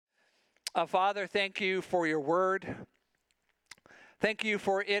Father, thank you for your word. Thank you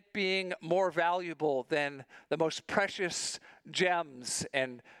for it being more valuable than the most precious gems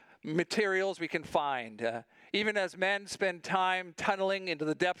and materials we can find. Even as men spend time tunneling into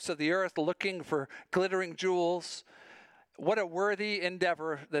the depths of the earth looking for glittering jewels, what a worthy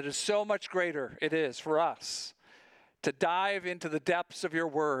endeavor that is so much greater it is for us to dive into the depths of your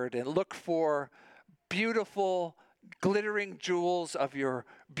word and look for beautiful, glittering jewels of your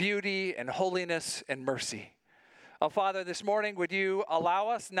beauty and holiness and mercy. Oh, Father, this morning, would you allow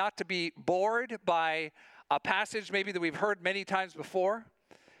us not to be bored by a passage maybe that we've heard many times before,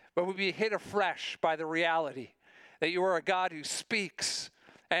 but we'd be hit afresh by the reality that you are a God who speaks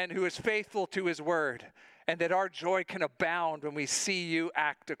and who is faithful to his word, and that our joy can abound when we see you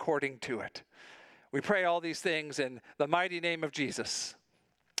act according to it. We pray all these things in the mighty name of Jesus.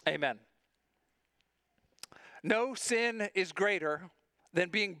 Amen. No sin is greater than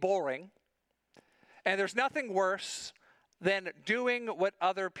being boring, and there's nothing worse than doing what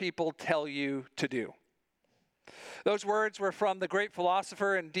other people tell you to do. Those words were from the great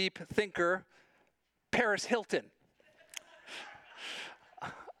philosopher and deep thinker, Paris Hilton.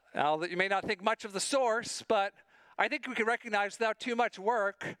 Now, you may not think much of the source, but I think we can recognize without too much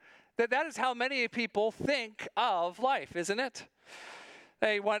work that is how many people think of life, isn't it?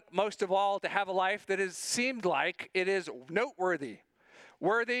 They want most of all to have a life that is seemed like it is noteworthy,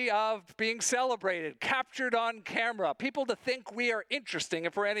 worthy of being celebrated, captured on camera, people to think we are interesting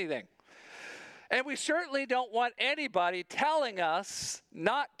if for anything. And we certainly don't want anybody telling us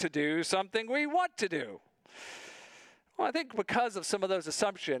not to do something we want to do. Well, I think because of some of those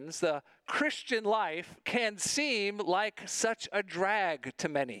assumptions, the Christian life can seem like such a drag to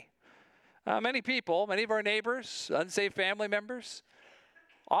many. Many people, many of our neighbors, unsaved family members,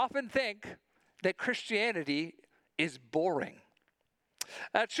 often think that Christianity is boring.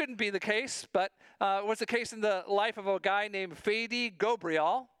 That shouldn't be the case, but it was the case in the life of a guy named Fadi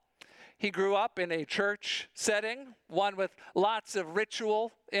Gabriel. He grew up in a church setting, one with lots of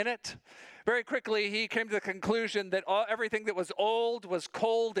ritual in it. Very quickly, he came to the conclusion that everything that was old was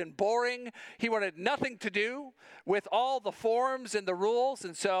cold and boring. He wanted nothing to do with all the forms and the rules,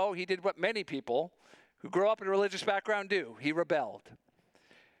 and so he did what many people who grow up in a religious background do. He rebelled.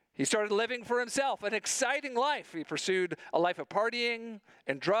 He started living for himself, an exciting life. He pursued a life of partying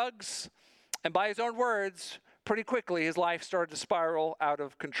and drugs, and by his own words, pretty quickly his life started to spiral out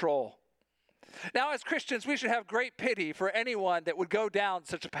of control. Now, as Christians, we should have great pity for anyone that would go down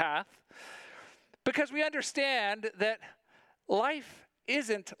such a path, because we understand that life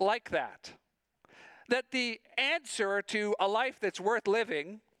isn't like that. That the answer to a life that's worth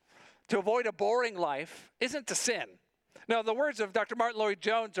living, to avoid a boring life, isn't to sin. Now, the words of Dr. Martin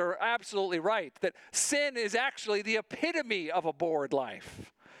Lloyd-Jones are absolutely right, that sin is actually the epitome of a bored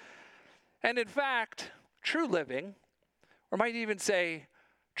life. And in fact, true living, or might even say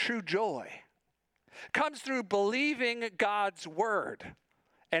true joy, comes through believing God's word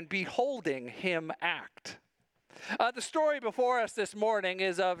and beholding him act. The story before us this morning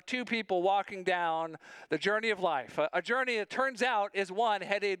is of two people walking down the journey of life, a journey that turns out is one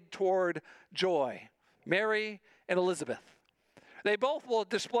headed toward joy, Mary and Elizabeth. They both will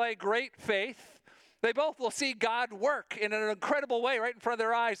display great faith. They both will see God work in an incredible way right in front of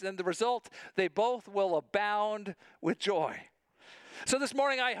their eyes, and the result, they both will abound with joy. So this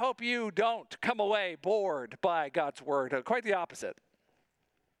morning, I hope you don't come away bored by God's word. Quite the opposite.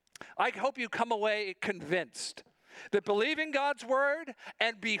 I hope you come away convinced that believing God's word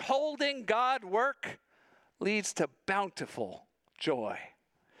and beholding God work leads to bountiful joy.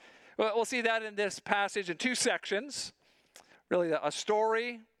 We'll see that in this passage in two sections, really a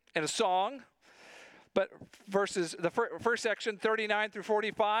story and a song. But the first section, 39 through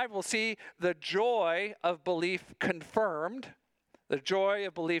 45, we'll see the joy of belief confirmed. The joy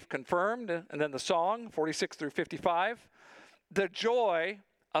of belief confirmed, and then the song, 46 through 55. The joy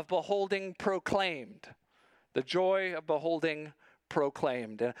of beholding proclaimed. The joy of beholding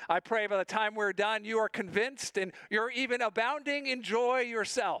proclaimed. And I pray by the time we're done, you are convinced and you're even abounding in joy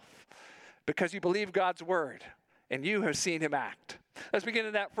yourself because you believe God's word and you have seen him act. Let's begin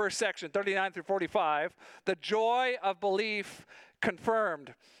in that first section, 39 through 45. The joy of belief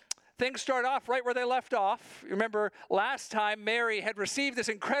confirmed. Things start off right where they left off. Remember, last time Mary had received this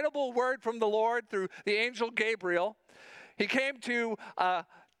incredible word from the Lord through the angel Gabriel. He came to a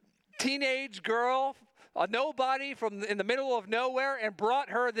teenage girl, a nobody from in the middle of nowhere, and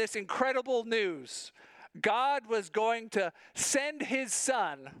brought her this incredible news. God was going to send his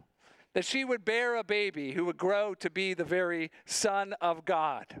son, that she would bear a baby who would grow to be the very Son of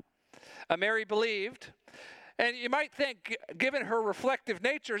God. Mary believed. And you might think, given her reflective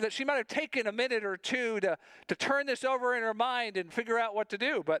nature, that she might have taken a minute or two to turn this over in her mind and figure out what to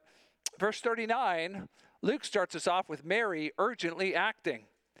do. But verse 39, Luke starts us off with Mary urgently acting.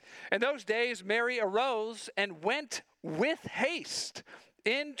 In those days, Mary arose and went with haste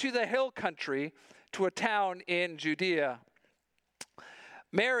into the hill country to a town in Judea.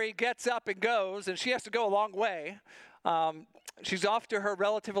 Mary gets up and goes, and she has to go a long way. She's off to her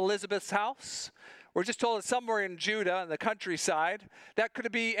relative Elizabeth's house. We're just told it's somewhere in Judah, in the countryside. That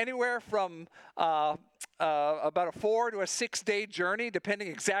could be anywhere from about a 4 to a 6 day journey, depending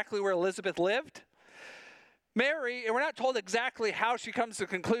exactly where Elizabeth lived. Mary, and we're not told exactly how she comes to the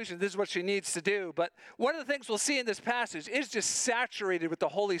conclusion this is what she needs to do, but one of the things we'll see in this passage is just saturated with the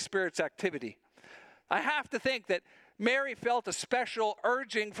Holy Spirit's activity. I have to think that Mary felt a special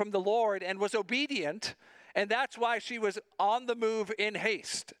urging from the Lord and was obedient, and that's why she was on the move in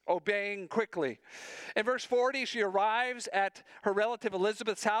haste, obeying quickly. In verse 40, she arrives at her relative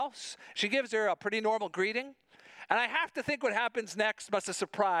Elizabeth's house. She gives her a pretty normal greeting, and I have to think what happens next must have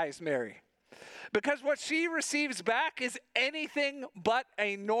surprised Mary. Because what she receives back is anything but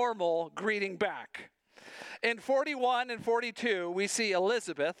a normal greeting back. In 41 and 42, we see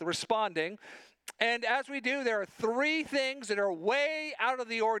Elizabeth responding. And as we do, there are 3 things that are way out of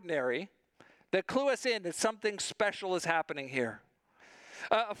the ordinary that clue us in that something special is happening here.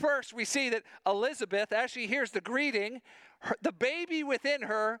 First, we see that Elizabeth, as she hears the greeting, the baby within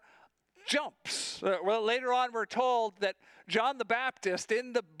her jumps. Well, later on, we're told that John the Baptist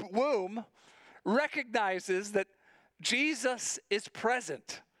in the womb recognizes that Jesus is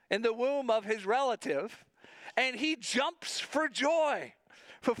present in the womb of his relative, and he jumps for joy,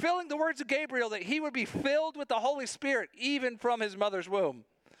 fulfilling the words of Gabriel that he would be filled with the Holy Spirit even from his mother's womb.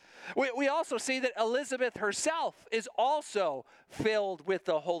 We also see that Elizabeth herself is also filled with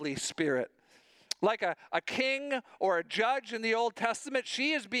the Holy Spirit. Like a king or a judge in the Old Testament,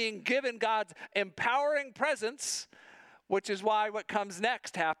 she is being given God's empowering presence, which is why what comes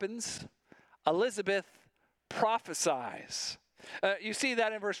next happens. Elizabeth prophesies. You see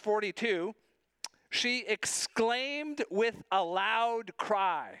that in verse 42. She exclaimed with a loud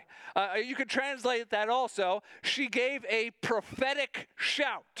cry. You could translate that also. She gave a prophetic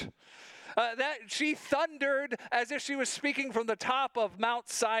shout. That she thundered as if she was speaking from the top of Mount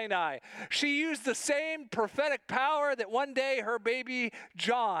Sinai. She used the same prophetic power that one day her baby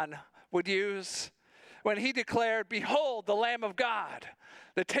John would use when he declared, "Behold, the Lamb of God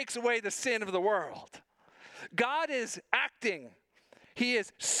that takes away the sin of the world." God is acting. He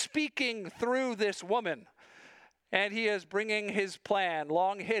is speaking through this woman, and he is bringing his plan,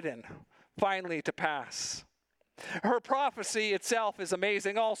 long hidden, finally to pass. Her prophecy itself is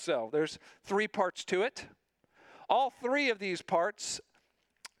amazing also. There's 3 parts to it. All 3 of these parts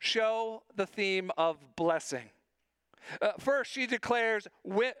show the theme of blessing. First, she declares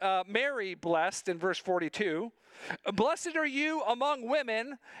Mary blessed in verse 42. "Blessed are you among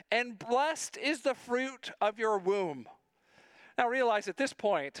women, and blessed is the fruit of your womb." Now realize at this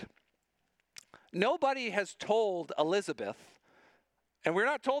point, nobody has told Elizabeth, and we're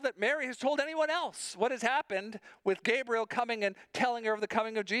not told that Mary has told anyone else what has happened with Gabriel coming and telling her of the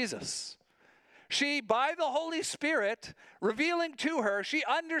coming of Jesus. She, by the Holy Spirit, revealing to her, she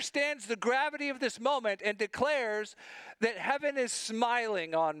understands the gravity of this moment and declares that heaven is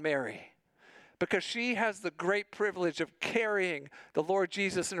smiling on Mary because she has the great privilege of carrying the Lord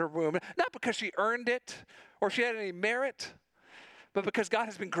Jesus in her womb, not because she earned it or she had any merit, but because God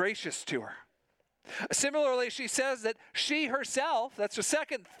has been gracious to her. Similarly, she says that she herself, that's the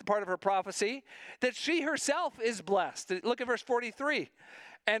second part of her prophecy, that she herself is blessed. Look at verse 43.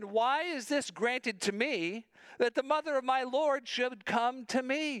 "And why is this granted to me, that the mother of my Lord should come to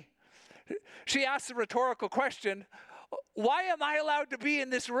me?" She asks a rhetorical question, why am I allowed to be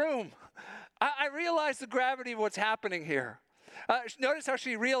in this room? I realize the gravity of what's happening here. Notice how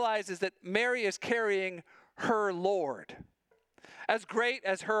she realizes that Mary is carrying her Lord. As great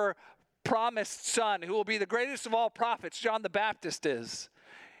as her promised son, who will be the greatest of all prophets, John the Baptist is,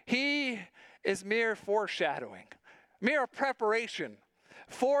 he is mere foreshadowing, mere preparation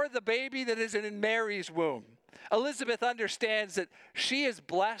for the baby that is in Mary's womb. Elizabeth understands that she is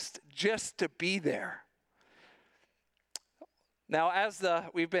blessed just to be there. Now, as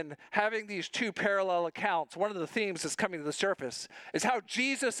we've been having these 2 parallel accounts, one of the themes that's coming to the surface is how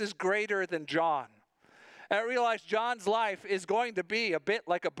Jesus is greater than John. And I realize John's life is going to be a bit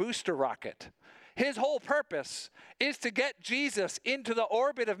like a booster rocket. His whole purpose is to get Jesus into the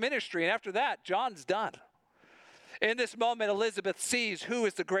orbit of ministry, and after that, John's done. In this moment, Elizabeth sees who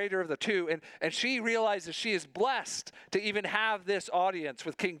is the greater of the 2, and she realizes she is blessed to even have this audience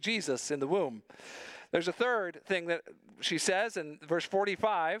with King Jesus in the womb. There's a third thing that she says in verse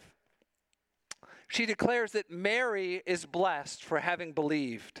 45. She declares that Mary is blessed for having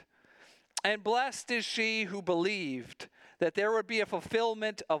believed. And blessed is she who believed that there would be a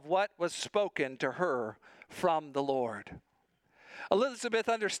fulfillment of what was spoken to her from the Lord. Elizabeth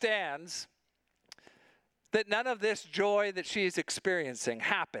understands that none of this joy that she is experiencing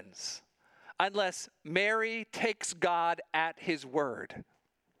happens unless Mary takes God at his word.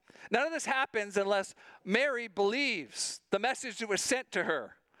 None of this happens unless Mary believes the message that was sent to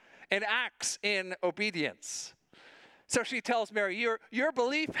her and acts in obedience. So she tells Mary, your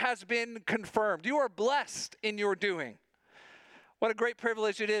belief has been confirmed. You are blessed in your doing. What a great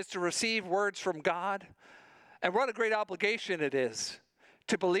privilege it is to receive words from God. And what a great obligation it is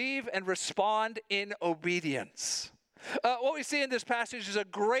to believe and respond in obedience. What we see in this passage is a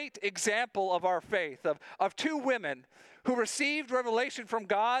great example of our faith, of two women who received revelation from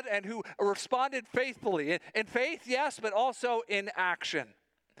God and who responded faithfully. In faith, yes, but also in action.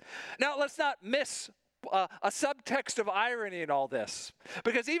 Now, let's not miss a subtext of irony in all this.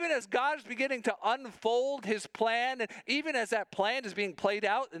 Because even as God is beginning to unfold his plan, and even as that plan is being played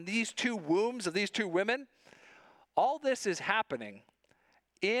out in these two wombs of these two women, all this is happening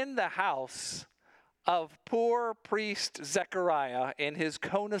in the house of poor priest Zechariah in his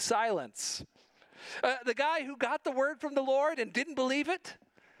cone of silence. The guy who got the word from the Lord and didn't believe it,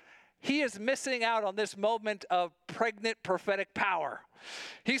 he is missing out on this moment of pregnant prophetic power.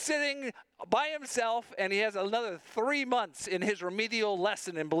 He's sitting by himself, and he has another 3 months in his remedial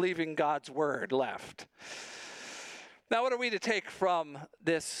lesson in believing God's word left. Now, what are we to take from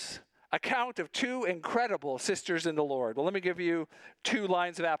this account of two incredible sisters in the Lord? Well, let me give you 2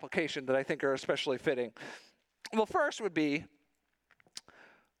 lines of application that I think are especially fitting. Well, first would be,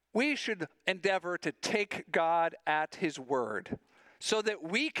 we should endeavor to take God at his word so that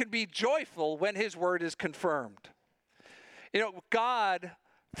we can be joyful when his word is confirmed. You know, God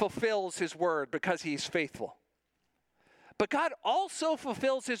fulfills his word because he's faithful. But God also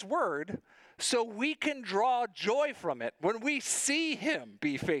fulfills his word so we can draw joy from it when we see him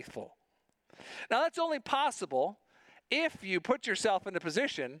be faithful. Now, that's only possible if you put yourself in a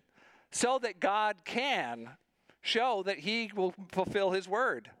position so that God can show that he will fulfill his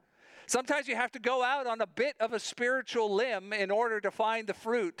word. Sometimes you have to go out on a bit of a spiritual limb in order to find the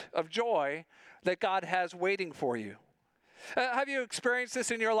fruit of joy that God has waiting for you. Have you experienced this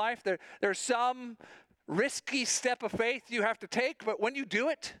in your life? There's some risky step of faith you have to take, but when you do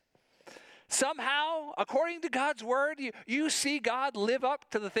it, somehow, according to God's word, you see God live up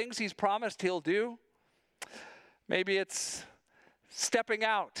to the things he's promised he'll do. Maybe it's stepping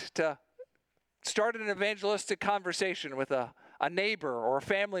out to start an evangelistic conversation with a neighbor or a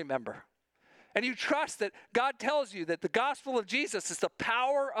family member. And you trust that God tells you that the gospel of Jesus is the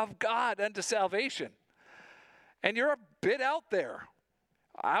power of God unto salvation. And you're a bit out there,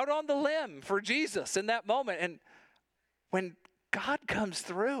 out on the limb for Jesus in that moment. And when God comes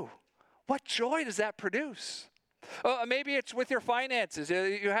through, what joy does that produce? Maybe it's with your finances.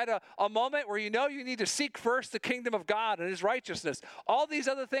 You had a moment where you know you need to seek first the kingdom of God and his righteousness. All these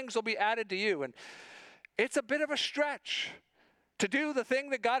other things will be added to you. And it's a bit of a stretch to do the thing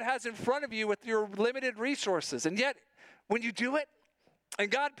that God has in front of you with your limited resources. And yet, when you do it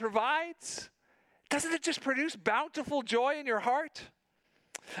and God provides, doesn't it just produce bountiful joy in your heart?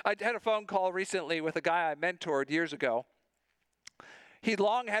 I had a phone call recently with a guy I mentored years ago. He'd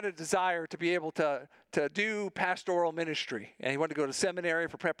long had a desire to be able to do pastoral ministry, and he wanted to go to seminary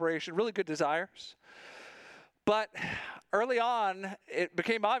for preparation, really good desires. But early on, it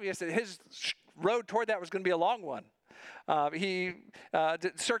became obvious that his road toward that was going to be a long one.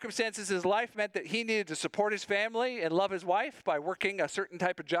 Circumstances in his life meant that he needed to support his family and love his wife by working a certain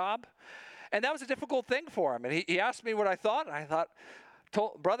type of job. And that was a difficult thing for him. And he asked me what I thought, and I thought,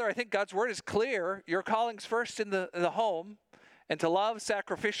 brother, I think God's word is clear. Your calling's first in the home, and to love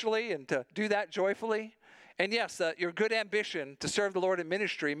sacrificially and to do that joyfully. And yes, your good ambition to serve the Lord in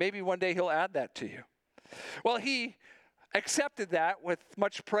ministry, maybe one day he'll add that to you. Well, he accepted that with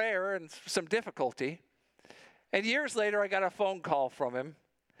much prayer and some difficulty. And years later, I got a phone call from him,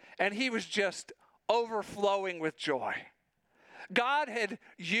 and he was just overflowing with joy. God had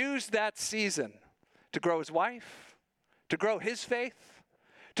used that season to grow his wife, to grow his faith,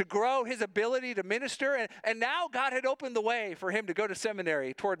 to grow his ability to minister. And now God had opened the way for him to go to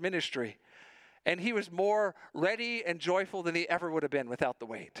seminary toward ministry. And he was more ready and joyful than he ever would have been without the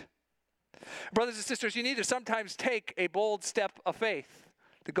wait. Brothers and sisters, you need to sometimes take a bold step of faith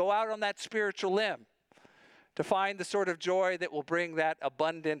to go out on that spiritual limb, to find the sort of joy that will bring that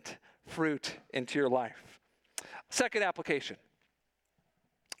abundant fruit into your life. Second application.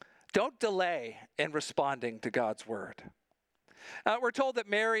 Don't delay in responding to God's word. We're told that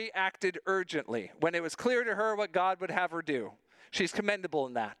Mary acted urgently when it was clear to her what God would have her do. She's commendable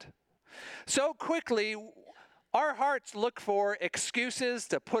in that. So quickly, our hearts look for excuses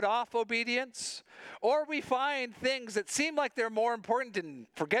to put off obedience, or we find things that seem like they're more important and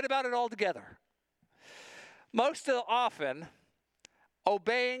forget about it altogether. Most often,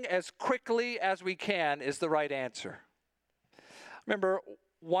 obeying as quickly as we can is the right answer. Remember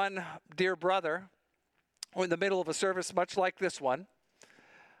one dear brother, in the middle of a service much like this one,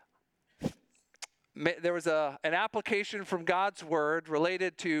 there was an application from God's word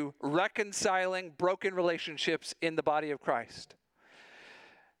related to reconciling broken relationships in the body of Christ.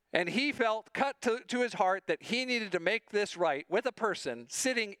 And he felt cut to his heart that he needed to make this right with a person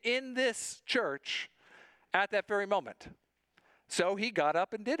sitting in this church at that very moment. So he got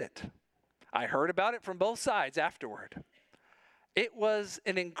up and did it. I heard about it from both sides afterward. It was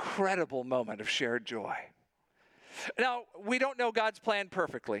an incredible moment of shared joy. Now, we don't know God's plan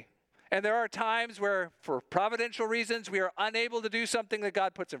perfectly. And there are times where, for providential reasons, we are unable to do something that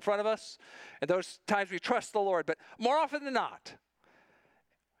God puts in front of us. And those times we trust the Lord. But more often than not,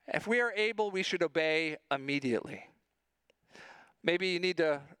 if we are able, we should obey immediately. Maybe you need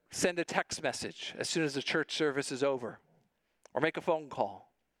to send a text message as soon as the church service is over. Or make a phone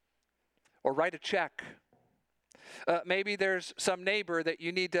call. Or write a check. Maybe there's some neighbor that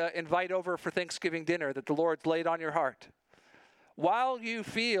you need to invite over for Thanksgiving dinner that the Lord's laid on your heart. While you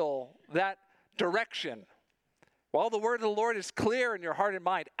feel that direction, while the word of the Lord is clear in your heart and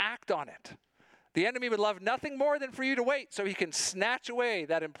mind, act on it. The enemy would love nothing more than for you to wait so he can snatch away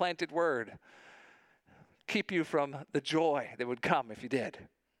that implanted word. Keep you from the joy that would come if you did.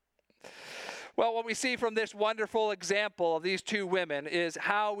 Well, what we see from this wonderful example of these two women is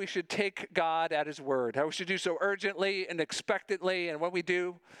how we should take God at his word, how we should do so urgently and expectantly, and when we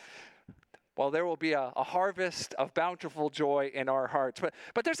do, well, there will be a harvest of bountiful joy in our hearts.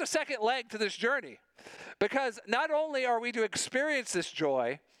 But there's a second leg to this journey, because not only are we to experience this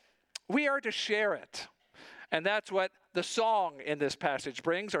joy, we are to share it. And that's what the song in this passage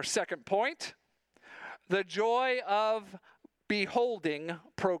brings, our second point. The joy of beholding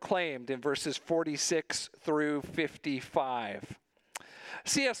proclaimed in verses 46 through 55.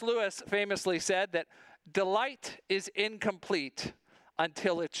 C.S. Lewis famously said that delight is incomplete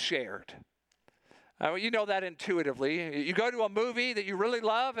until it's shared. You know that intuitively. You go to a movie that you really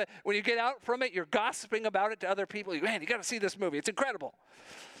love. When you get out from it, you're gossiping about it to other people. Man, you got to see this movie. It's incredible.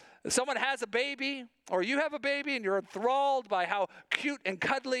 Someone has a baby, or you have a baby, and you're enthralled by how cute and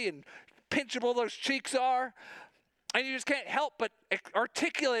cuddly and pinchable those cheeks are. And you just can't help but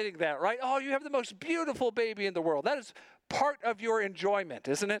articulating that, right? Oh, you have the most beautiful baby in the world. That is part of your enjoyment,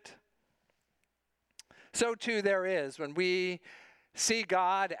 isn't it? So too there is when we see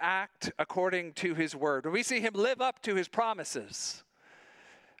God act according to his word. When we see him live up to his promises,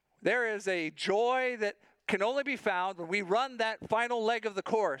 there is a joy that can only be found when we run that final leg of the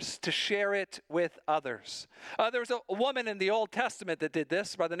course to share it with others. There was a woman in the Old Testament that did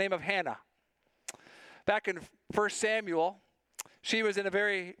this by the name of Hannah. Back in 1 Samuel, she was in a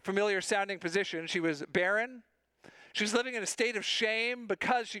very familiar sounding position. She was barren. She was living in a state of shame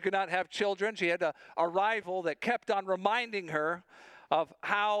because she could not have children. She had a rival that kept on reminding her of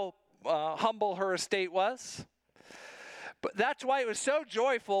how humble her estate was. But that's why it was so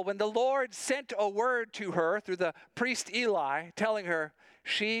joyful when the Lord sent a word to her through the priest Eli, telling her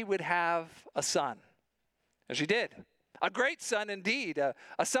she would have a son. And she did. A great son indeed,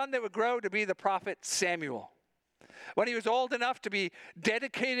 a son that would grow to be the prophet Samuel. When he was old enough to be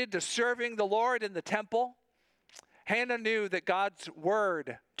dedicated to serving the Lord in the temple, Hannah knew that God's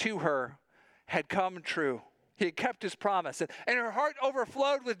word to her had come true. He had kept his promise, and her heart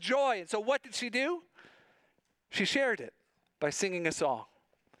overflowed with joy. And so what did she do? She shared it by singing a song.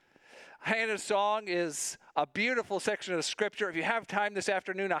 Hannah's song is a beautiful section of scripture. If you have time this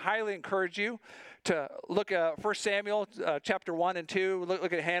afternoon, I highly encourage you to look at 1 Samuel chapter 1 and 2.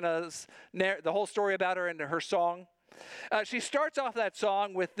 Look at Hannah's, the whole story about her and her song. She starts off that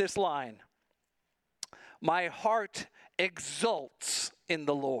song with this line: "My heart exults in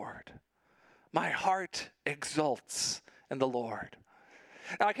the Lord. My heart exults in the Lord."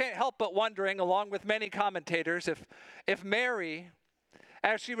 Now, I can't help but wondering, along with many commentators, if Mary,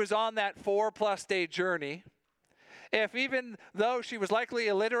 as she was on that 4+ day journey, if even though she was likely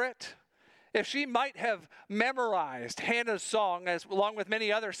illiterate, if she might have memorized Hannah's song along with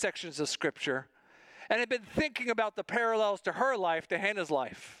many other sections of Scripture, and had been thinking about the parallels to her life, to Hannah's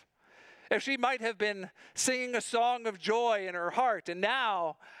life, if she might have been singing a song of joy in her heart, and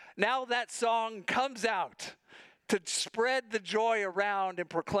now that song comes out to spread the joy around and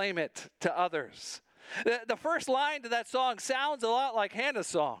proclaim it to others. The first line to that song sounds a lot like Hannah's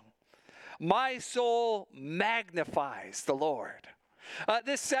song. My soul magnifies the Lord.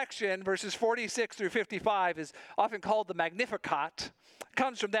 This section, verses 46 through 55, is often called the Magnificat. It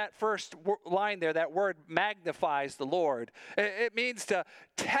comes from that first line there. That word magnifies the Lord. It means to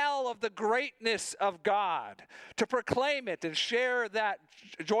tell of the greatness of God, to proclaim it and share that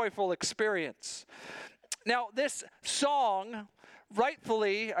joyful experience. Now, this song,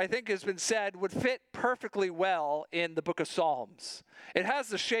 rightfully, I think has been said, would fit perfectly well in the book of Psalms. It has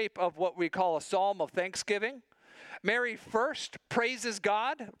the shape of what we call a psalm of thanksgiving. Mary first praises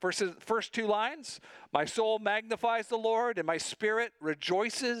God, first two lines. My soul magnifies the Lord, and my spirit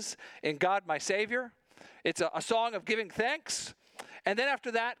rejoices in God my Savior. It's a song of giving thanks. And then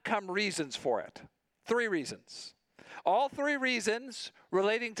after that come reasons for it. 3 reasons. All 3 reasons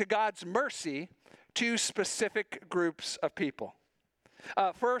relating to God's mercy to specific groups of people.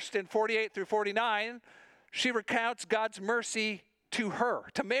 First, in 48 through 49, she recounts God's mercy to her,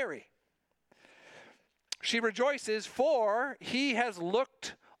 to Mary. She rejoices, for he has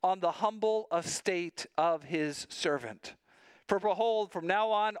looked on the humble estate of his servant. For behold, from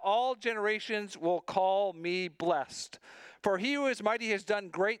now on, all generations will call me blessed. For he who is mighty has done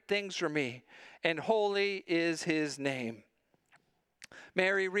great things for me, and holy is his name.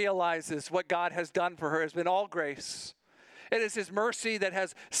 Mary realizes what God has done for her has been all grace. It is his mercy that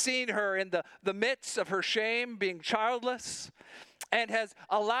has seen her in the midst of her shame, being childless, and has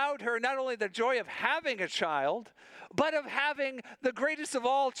allowed her not only the joy of having a child, but of having the greatest of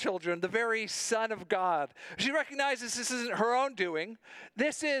all children, the very Son of God. She recognizes this isn't her own doing.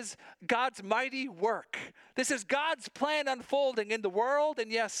 This is God's mighty work. This is God's plan unfolding in the world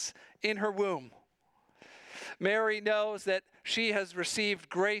and, yes, in her womb. Mary knows that she has received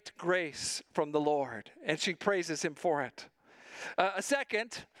great grace from the Lord, and she praises him for it.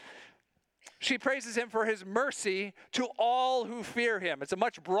 Second, she praises him for his mercy to all who fear him. It's a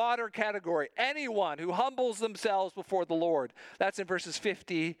much broader category. Anyone who humbles themselves before the Lord. That's in verses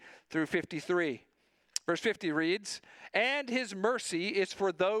 50 through 53. Verse 50 reads, and his mercy is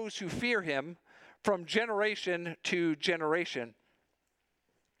for those who fear him from generation to generation.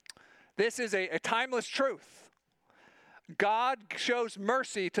 This is a timeless truth. God shows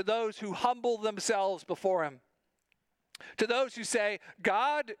mercy to those who humble themselves before him. To those who say,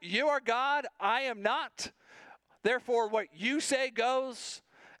 God, you are God, I am not. Therefore, what you say goes,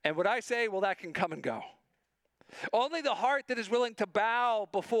 and what I say, well, that can come and go. Only the heart that is willing to bow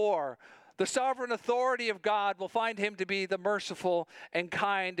before the sovereign authority of God will find him to be the merciful and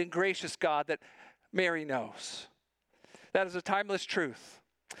kind and gracious God that Mary knows. That is a timeless truth.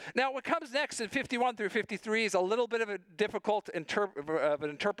 Now, what comes next in 51 through 53 is a little bit of a difficult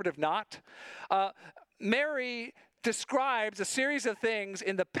interpretive knot. Mary describes a series of things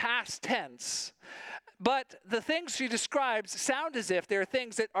in the past tense, but the things she describes sound as if they're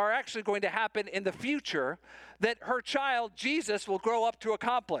things that are actually going to happen in the future that her child, Jesus, will grow up to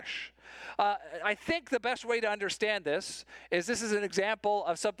accomplish. I think the best way to understand this is an example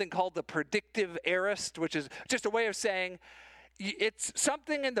of something called the predictive aorist, which is just a way of saying it's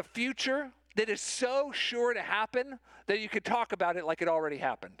something in the future that is so sure to happen that you could talk about it like it already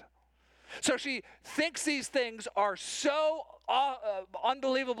happened. So she thinks these things are so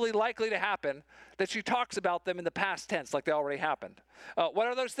unbelievably likely to happen that she talks about them in the past tense like they already happened. What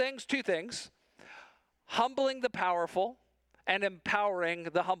are those things? 2 things. Humbling the powerful and empowering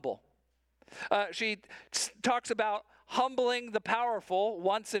the humble. She talks about humbling the powerful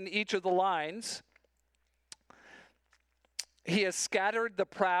once in each of the lines. He has scattered the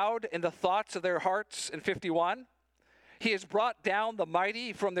proud in the thoughts of their hearts in 51. He has brought down the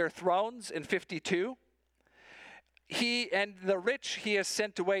mighty from their thrones in 52. He and the rich he has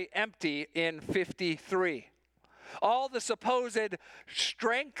sent away empty in 53. All the supposed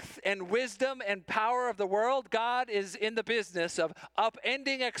strength and wisdom and power of the world, God is in the business of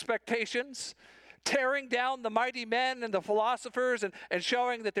upending expectations, tearing down the mighty men and the philosophers, and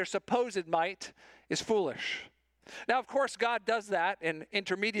showing that their supposed might is foolish. Now, of course, God does that in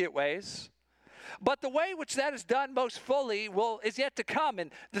intermediate ways. But the way which that is done most fully is yet to come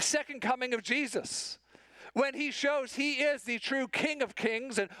in the second coming of Jesus, when he shows he is the true King of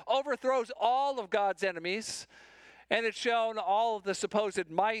kings and overthrows all of God's enemies. And it's shown all of the supposed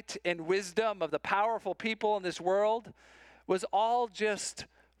might and wisdom of the powerful people in this world was all just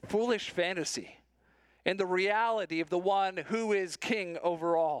foolish fantasy in the reality of the one who is king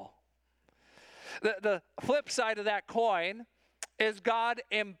over all. The flip side of that coin is God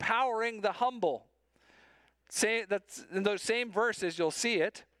empowering the humble. That's in those same verses, you'll see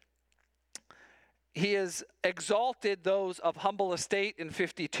it. He has exalted those of humble estate in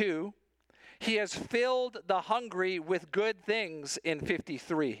 52. He has filled the hungry with good things in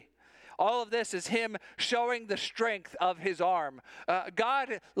 53. All of this is him showing the strength of his arm.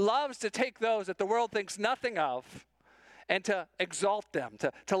 God loves to take those that the world thinks nothing of and to exalt them,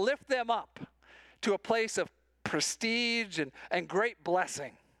 to lift them up to a place of prestige and great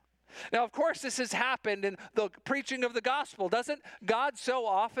blessing. Now, of course, this has happened in the preaching of the gospel. Doesn't God so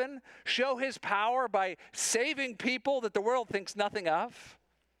often show his power by saving people that the world thinks nothing of?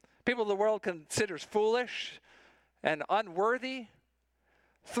 People the world considers foolish and unworthy.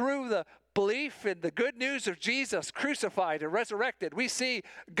 Through the belief in the good news of Jesus crucified and resurrected, we see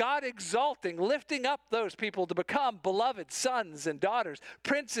God exalting, lifting up those people to become beloved sons and daughters,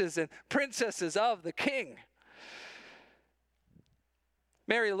 princes and princesses of the King.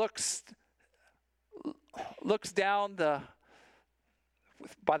 Mary looks down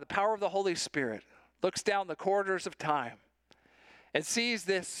by the power of the Holy Spirit, looks down the corridors of time and sees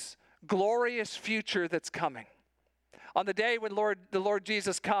this glorious future that's coming. On the day when the Lord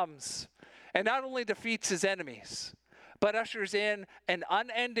Jesus comes and not only defeats his enemies, but ushers in an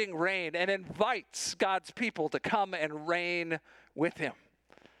unending reign and invites God's people to come and reign with him.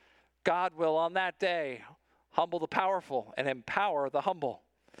 God will on that day humble the powerful and empower the humble.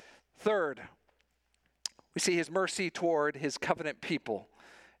 Third, we see his mercy toward his covenant people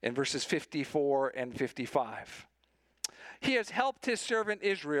in verses 54 and 55. He has helped his servant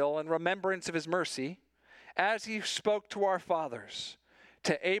Israel in remembrance of his mercy, as he spoke to our fathers,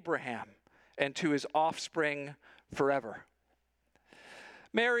 to Abraham, and to his offspring forever.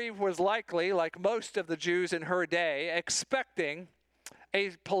 Mary was likely, like most of the Jews in her day, expecting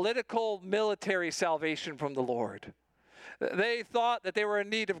a political, military salvation from the Lord. They thought that they were in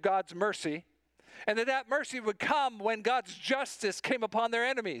need of God's mercy, and that mercy would come when God's justice came upon their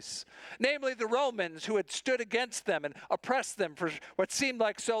enemies, namely the Romans who had stood against them and oppressed them for what seemed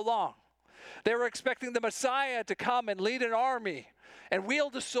like so long. They were expecting the Messiah to come and lead an army and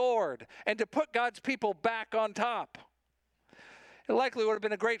wield a sword and to put God's people back on top. It likely would have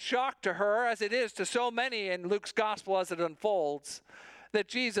been a great shock to her, as it is to so many in Luke's gospel as it unfolds, that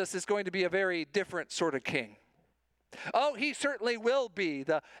Jesus is going to be a very different sort of king. Oh, he certainly will be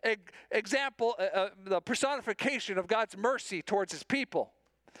the example, the personification of God's mercy towards his people.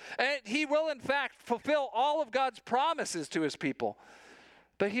 And he will, in fact, fulfill all of God's promises to his people.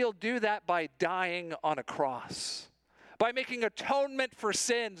 But he'll do that by dying on a cross, by making atonement for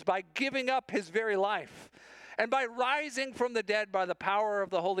sins, by giving up his very life, and by rising from the dead by the power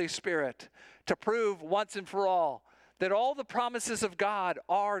of the Holy Spirit to prove once and for all that all the promises of God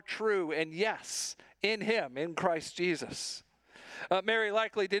are true and yes, in him, in Christ Jesus. Mary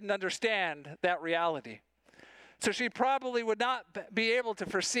likely didn't understand that reality. So she probably would not be able to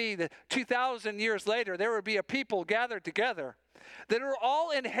foresee that 2,000 years later there would be a people gathered together that are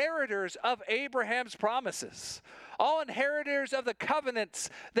all inheritors of Abraham's promises, all inheritors of the covenants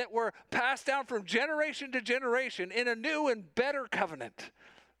that were passed down from generation to generation in a new and better covenant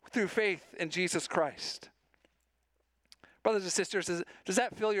through faith in Jesus Christ. Brothers and sisters, does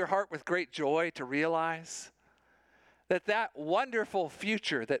that fill your heart with great joy to realize that wonderful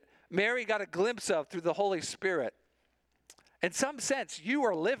future that Mary got a glimpse of through the Holy Spirit, in some sense, you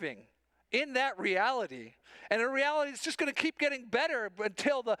are living in that reality. And a reality that's just going to keep getting better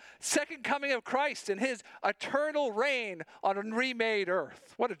until the second coming of Christ and his eternal reign on a remade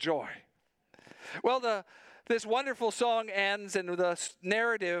earth. What a joy. Well, this wonderful song ends and the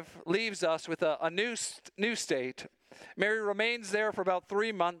narrative leaves us with a new state. Mary remains there for about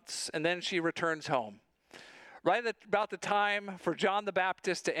 3 months, and then she returns home. Right at about the time for John the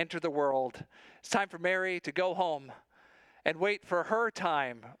Baptist to enter the world, it's time for Mary to go home and wait for her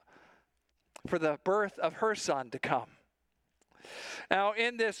time for the birth of her son to come. Now,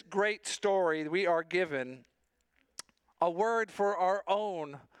 in this great story, we are given a word for our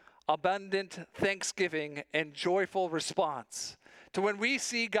own abundant thanksgiving and joyful response to when we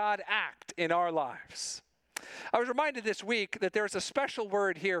see God act in our lives. I was reminded this week that there's a special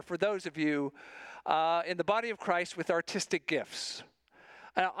word here for those of you in the body of Christ with artistic gifts.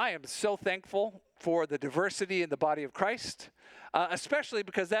 I am so thankful for the diversity in the body of Christ, especially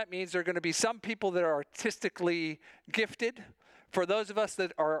because that means there are going to be some people that are artistically gifted. For those of us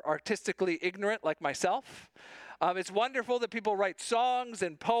that are artistically ignorant, like myself, it's wonderful that people write songs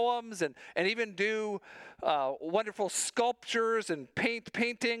and poems and even do wonderful sculptures and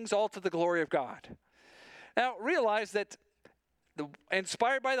paintings, all to the glory of God. Now, realize that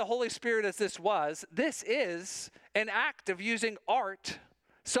inspired by the Holy Spirit as this is an act of using art,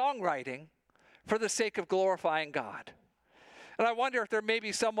 songwriting, for the sake of glorifying God. And I wonder if there may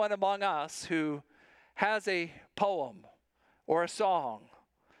be someone among us who has a poem or a song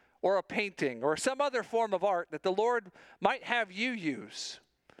or a painting or some other form of art that the Lord might have you use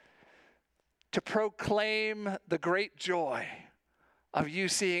to proclaim the great joy of you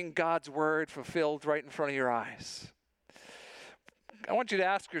seeing God's word fulfilled right in front of your eyes. I want you to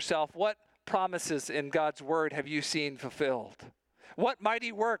ask yourself, what promises in God's word have you seen fulfilled? What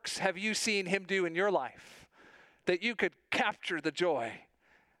mighty works have you seen him do in your life that you could capture the joy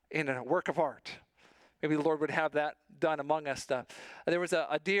in a work of art? Maybe the Lord would have that done among us. There was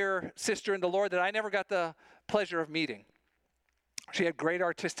a dear sister in the Lord that I never got the pleasure of meeting. She had great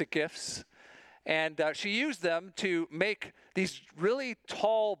artistic gifts, and she used them to make these really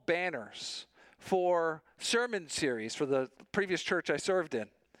tall banners for sermon series for the previous church I served in.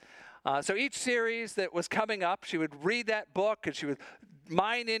 So each series that was coming up, she would read that book and she would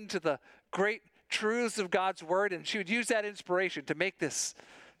mine into the great truths of God's word, and she would use that inspiration to make this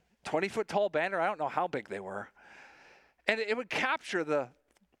 20-foot tall banner. I don't know how big they were. And it would capture the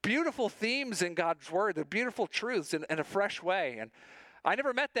beautiful themes in God's word, the beautiful truths in a fresh way. And I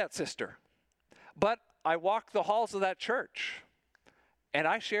never met that sister, but I walked the halls of that church, and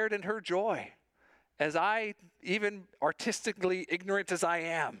I shared in her joy as I, even artistically ignorant as I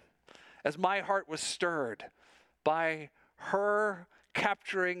am, as my heart was stirred by her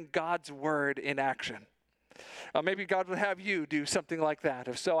capturing God's word in action. Maybe God would have you do something like that.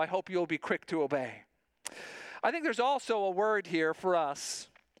 If so, I hope you'll be quick to obey. I think there's also a word here for us,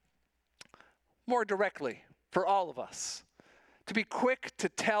 more directly, for all of us, to be quick to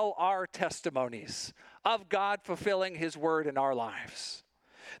tell our testimonies of God fulfilling his word in our lives.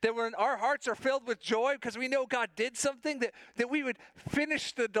 That when our hearts are filled with joy because we know God did something, that we would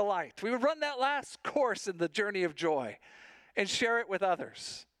finish the delight. We would run that last course in the journey of joy and share it with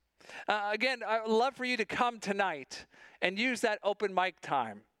others. Again, I would love for you to come tonight and use that open mic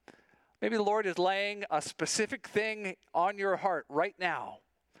time. Maybe the Lord is laying a specific thing on your heart right now,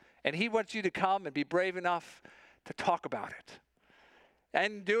 and he wants you to come and be brave enough to talk about it.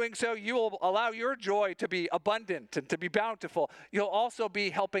 And doing so, you will allow your joy to be abundant and to be bountiful. You'll also be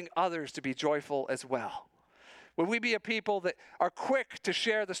helping others to be joyful as well. Will we be a people that are quick to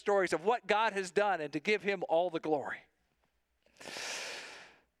share the stories of what God has done and to give him all the glory?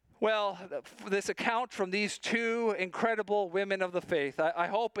 Well, this account from these two incredible women of the faith, I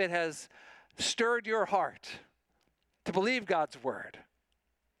hope it has stirred your heart to believe God's word,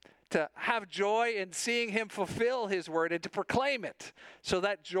 to have joy in seeing him fulfill his word and to proclaim it so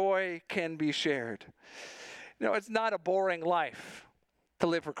that joy can be shared. You know, it's not a boring life to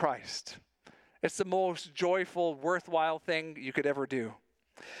live for Christ. It's the most joyful, worthwhile thing you could ever do.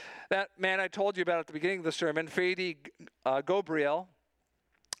 That man I told you about at the beginning of the sermon, Fadi Gabriel,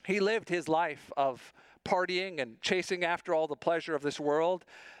 he lived his life of partying and chasing after all the pleasure of this world,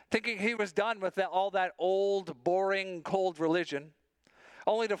 thinking he was done with all that old, boring, cold religion,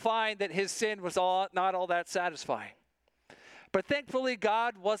 only to find that his sin was not all that satisfying. But thankfully,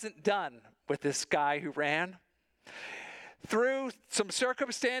 God wasn't done with this guy who ran. Through some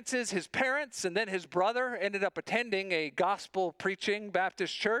circumstances, his parents and then his brother ended up attending a gospel preaching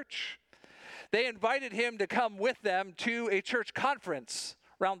Baptist church. They invited him to come with them to a church conference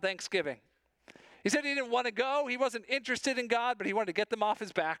around Thanksgiving. He said he didn't want to go. He wasn't interested in God, but he wanted to get them off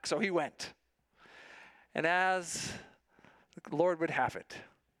his back, so he went. And as the Lord would have it,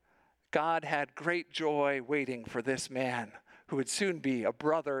 God had great joy waiting for this man who would soon be a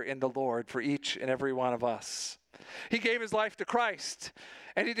brother in the Lord for each and every one of us. He gave his life to Christ,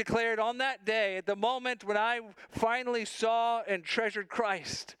 and he declared, on that day, at the moment when I finally saw and treasured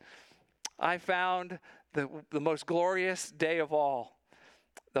Christ, I found the most glorious day of all.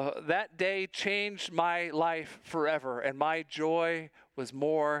 That day changed my life forever, and my joy was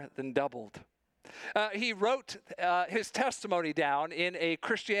more than doubled. He wrote his testimony down in a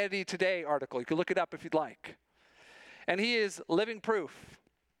Christianity Today article. You can look it up if you'd like. And he is living proof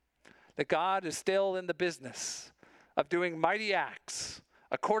that God is still in the business of doing mighty acts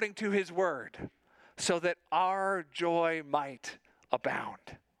according to his word so that our joy might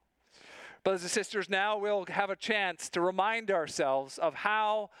abound. Brothers and sisters, now we'll have a chance to remind ourselves of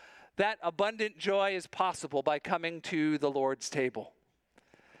how that abundant joy is possible by coming to the Lord's table.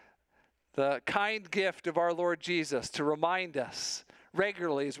 The kind gift of our Lord Jesus to remind us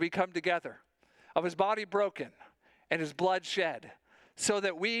regularly as we come together of his body broken and his blood shed so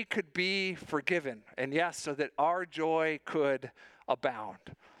that we could be forgiven, and yes, so that our joy could abound.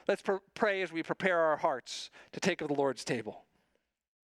 Let's pray as we prepare our hearts to take of the Lord's table.